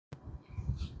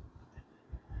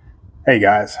Hey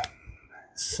guys,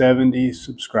 70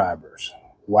 subscribers.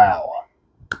 Wow.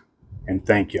 And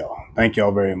thank y'all. Thank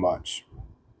y'all very much.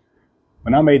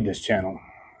 When I made this channel,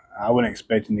 I wasn't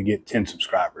expecting to get 10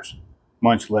 subscribers,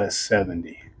 much less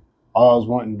 70. All I was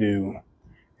wanting to do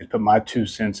is put my 2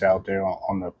 cents out there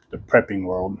on the prepping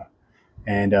world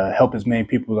and help as many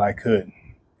people as I could.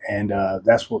 And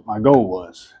that's what my goal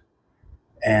was.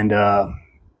 And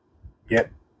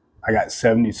yet I got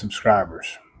 70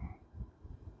 subscribers.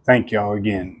 Thank y'all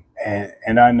again.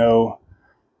 And I know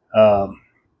I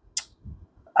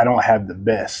don't have the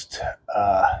best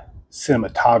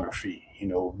cinematography,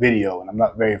 video, and I'm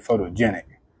not very photogenic.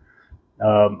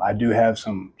 I do have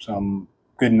some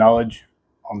good knowledge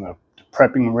on the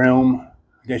prepping realm,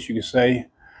 I guess you could say.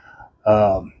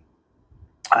 I'm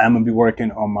gonna be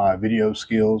working on my video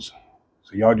skills,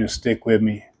 so y'all just stick with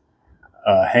me,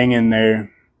 hang in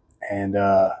there, and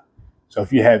so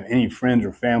if you have any friends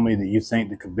or family that you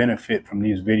think that could benefit from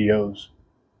these videos,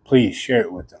 please share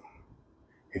it with them.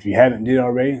 If you haven't did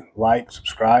already, like,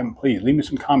 subscribe, and please leave me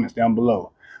some comments down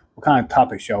below. What kind of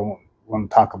topics y'all want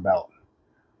to talk about?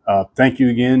 Thank you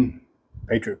again.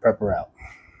 Patriot Prepper out.